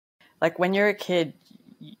Like when you're a kid,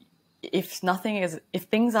 if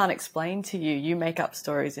things aren't explained to you, you make up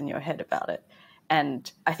stories in your head about it.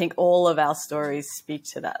 And I think all of our stories speak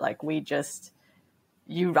to that. Like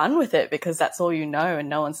you run with it because that's all you know and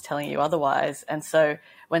no one's telling you otherwise. And so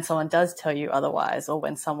when someone does tell you otherwise, or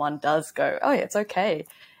when someone does go, oh, yeah, it's okay.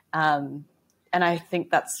 And I think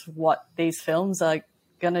that's what these films are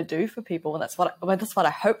going to do for people. And that's what I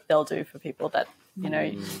hope they'll do for people, that,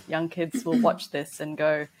 young kids will watch this and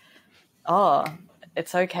go, oh,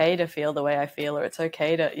 it's okay to feel the way I feel, or it's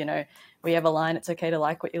okay to, we have a line, it's okay to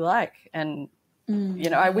like what you like. And,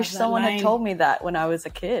 I wish someone had told me that when I was a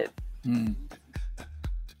kid.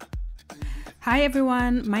 Hi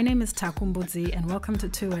everyone, my name is Taku Mbudzi and welcome to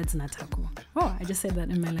Two Words na Taku. Oh, I just said that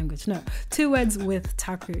in my language. No, Two Words with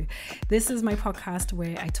Taku. This is my podcast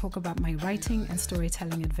where I talk about my writing and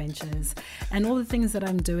storytelling adventures and all the things that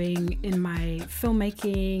I'm doing in my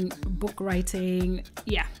filmmaking, book writing,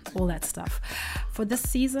 all that stuff. For this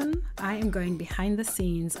season, I am going behind the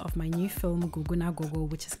scenes of my new film Gugu na Gogo,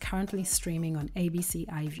 which is currently streaming on ABC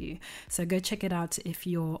iView. So go check it out if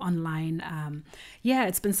you're online.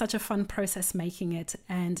 It's been such a fun process making it,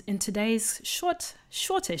 and in today's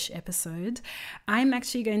shortish episode, I'm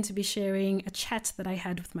actually going to be sharing a chat that I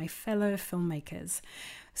had with my fellow filmmakers.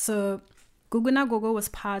 So Gugu na Gogo was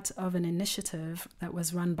part of an initiative that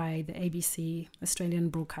was run by the ABC, Australian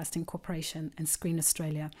Broadcasting Corporation, and Screen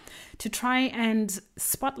Australia to try and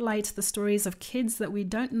spotlight the stories of kids that we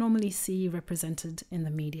don't normally see represented in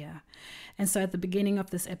the media. And so at the beginning of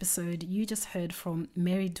this episode, you just heard from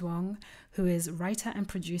Mary Duong, who is writer and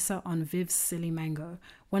producer on Viv's Silly Mango,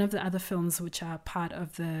 one of the other films which are part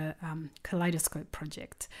of the Kaleidoscope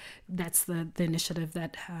project. That's the initiative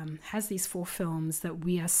that has these 4 films that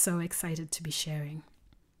we are so excited to be sharing.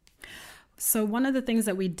 So one of the things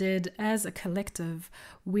that we did as a collective,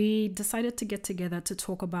 we decided to get together to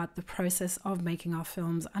talk about the process of making our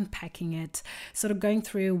films, unpacking it, sort of going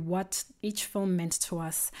through what each film meant to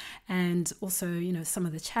us, and also, some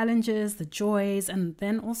of the challenges, the joys, and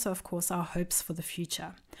then also, of course, our hopes for the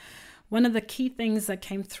future. One of the key things that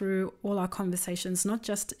came through all our conversations, not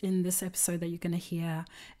just in this episode that you're going to hear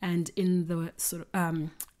and in the sort of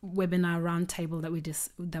webinar roundtable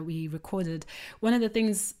that we recorded, one of the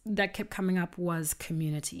things that kept coming up was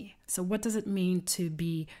community. So what does it mean to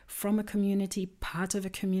be from a community, part of a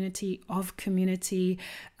community,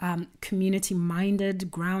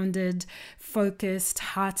 community-minded, grounded, focused,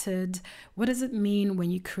 hearted? What does it mean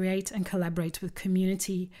when you create and collaborate with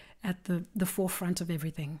community at the forefront of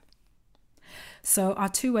everything? So our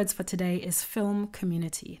 2 words for today is film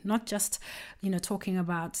community, not just, talking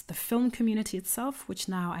about the film community itself, which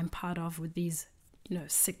now I'm part of with these,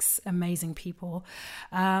 6 amazing people,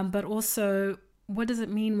 but also what does it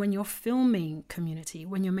mean when you're filming community,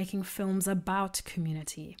 when you're making films about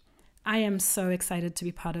community? I am so excited to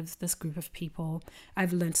be part of this group of people.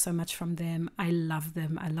 I've learned so much from them. I love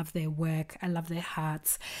them. I love their work. I love their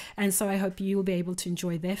hearts. And so I hope you will be able to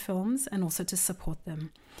enjoy their films and also to support them.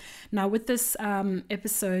 Now, with this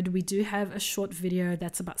episode, we do have a short video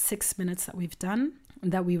that's about 6 minutes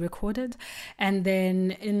that we recorded. And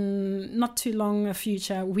then in not too long a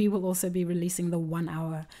future, we will also be releasing the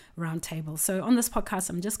 1-hour roundtable. So on this podcast,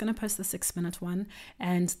 I'm just going to post the 6-minute one.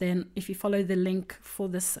 And then if you follow the link for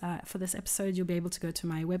this episode, you'll be able to go to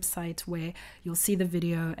my website where you'll see the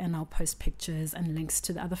video, and I'll post pictures and links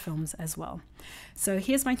to the other films as well. So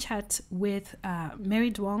here's my chat with Mary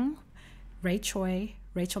Duong, Ray Choi,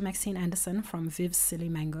 Rachel Maxine Anderson from Viv's Silly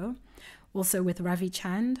Mango, also with Ravi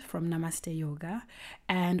Chand from Namaste Yoga,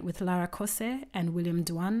 and with Lara Kose and William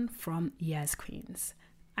Duan from Yaz Queens.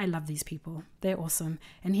 I love these people. They're awesome.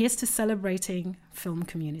 And here's to celebrating film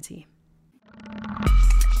community.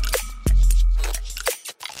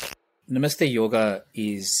 Namaste Yoga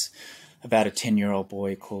is about a 10-year-old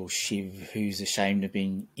boy called Shiv who's ashamed of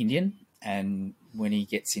being Indian, and when he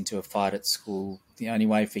gets into a fight at school, the only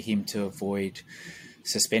way for him to avoid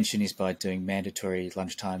suspension is by doing mandatory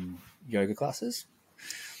lunchtime yoga classes.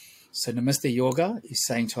 So Namaste Yoga is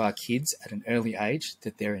saying to our kids at an early age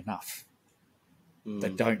that they're enough. They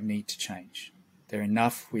don't need to change. They're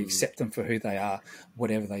enough. We accept them for who they are,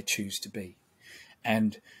 whatever they choose to be.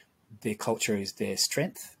 And their culture is their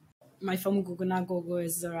strength. My film Gugu na Gogo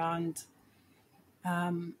is around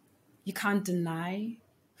you can't deny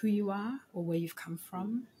who you are or where you've come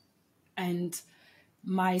from. And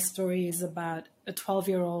my story is about a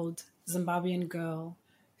 12-year-old Zimbabwean girl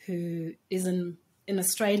who is in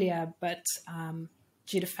Australia, but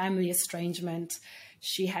due to family estrangement,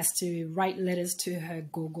 she has to write letters to her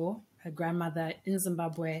gogo, her grandmother in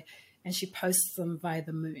Zimbabwe, and she posts them via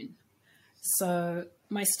the moon. So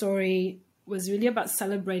my story was really about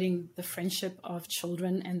celebrating the friendship of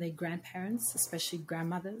children and their grandparents, especially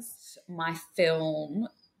grandmothers. My film,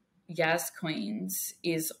 Yas Queens,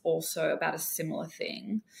 is also about a similar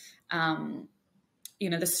thing.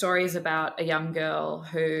 The story is about a young girl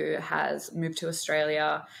who has moved to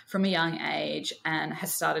Australia from a young age and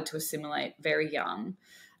has started to assimilate very young.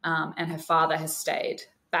 And her father has stayed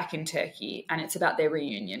back in Turkey, and it's about their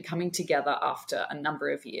reunion, coming together after a number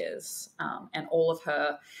of years, and all of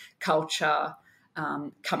her culture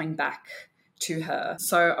coming back to her.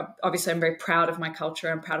 So obviously I'm very proud of my culture.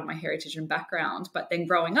 I'm proud of my heritage and background. But then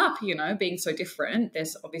growing up, being so different,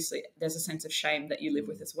 there's a sense of shame that you live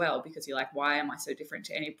with as well, because you're like, why am I so different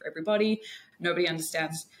to everybody? Nobody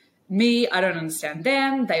understands me. I don't understand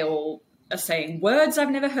them. They all are saying words I've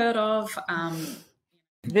never heard of.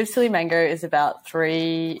 Viv Silly Mango is about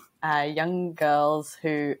three young girls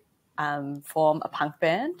who form a punk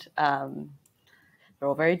band. They're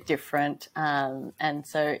all very different. And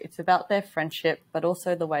so it's about their friendship, but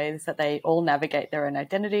also the ways that they all navigate their own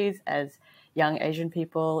identities as young Asian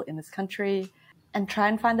people in this country and try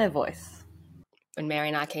and find their voice. When Mary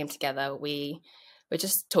and I came together, we were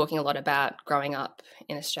just talking a lot about growing up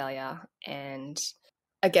in Australia, and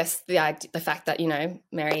I guess the fact that,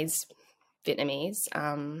 Mary's Vietnamese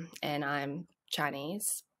and I'm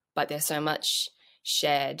Chinese, but there's so much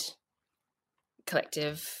shared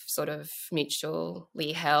collective sort of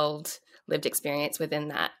mutually held lived experience within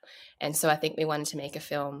that. And so I think we wanted to make a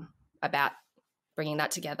film about bringing that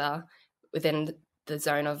together within the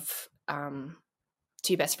zone of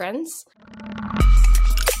two best friends.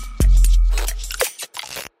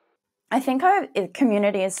 I think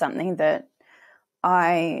community is something that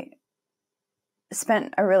I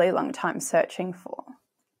spent a really long time searching for.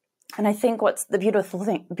 And I think what's the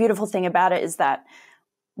beautiful thing about it is that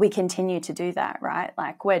we continue to do that, right?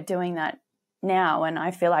 Like, we're doing that now, and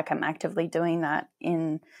I feel like I'm actively doing that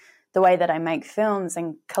in the way that I make films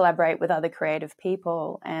and collaborate with other creative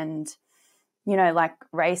people. And, like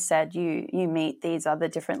Ray said, you meet these other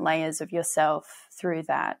different layers of yourself through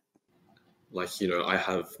that. Like, I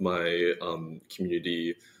have my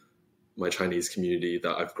community, my Chinese community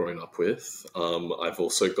that I've grown up with. I've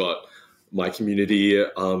also got my community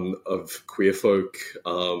of queer folk,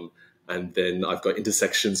 and then I've got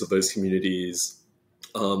intersections of those communities.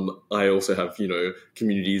 I also have,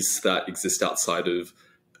 communities that exist outside of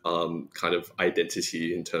kind of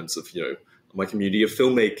identity in terms of, my community of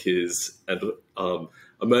filmmakers and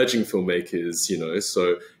emerging filmmakers,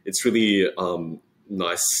 so it's really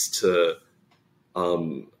nice to,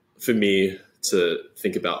 for me to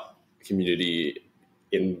think about community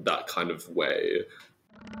in that kind of way.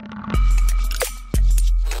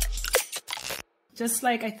 Just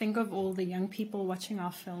like I think of all the young people watching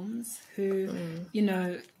our films who,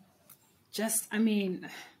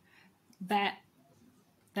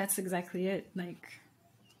 that's exactly it. Like,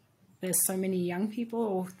 there's so many young people,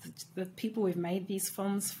 or the people we've made these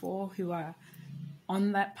films for, who are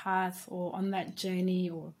on that path or on that journey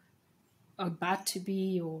or about to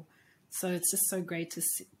be, so it's just so great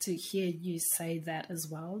to hear you say that as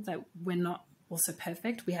well, that we're not also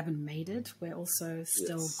perfect. We haven't made it. We're also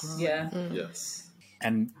still growing. Yeah. Yes.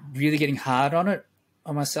 And really getting hard on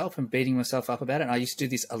myself and beating myself up about it. And I used to do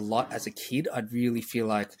this a lot as a kid. I'd really feel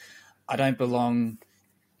like I don't belong,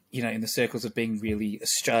 in the circles of being really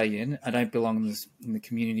Australian. I don't belong in the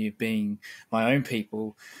community of being my own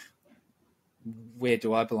people. Where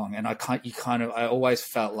do I belong? And I always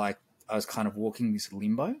felt like I was kind of walking this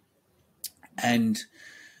limbo. And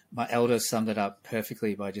my elder summed it up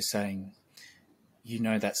perfectly by just saying,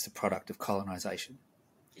 that's the product of colonization.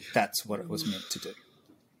 That's what it was meant to do.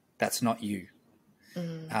 That's not you.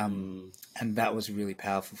 And that was really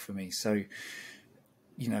powerful for me. So,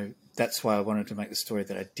 that's why I wanted to make the story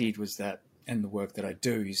that I did, was that, and the work that I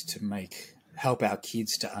do is to help our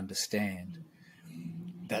kids to understand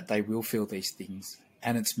that they will feel these things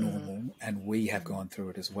and it's normal, and we have gone through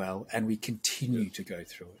it as well, and we continue to go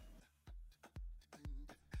through it.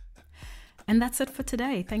 And that's it for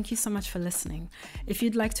today. Thank you so much for listening. If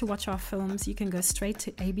you'd like to watch our films, you can go straight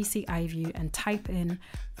to ABC iView and type in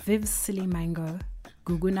Viv Silly Mango,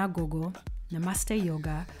 Guguna Gogo, Namaste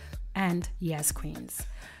Yoga, and Yas Queens.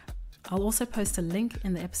 I'll also post a link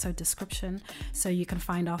in the episode description so you can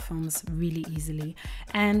find our films really easily.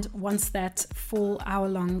 And once that full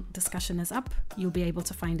hour-long discussion is up, you'll be able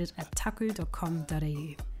to find it at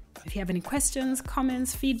taku.com.au. If you have any questions,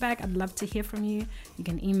 comments, feedback, I'd love to hear from you. You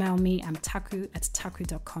can email me. I'm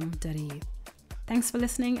taku@taku.com.au. Thanks for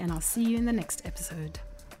listening, and I'll see you in the next episode.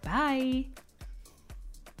 Bye!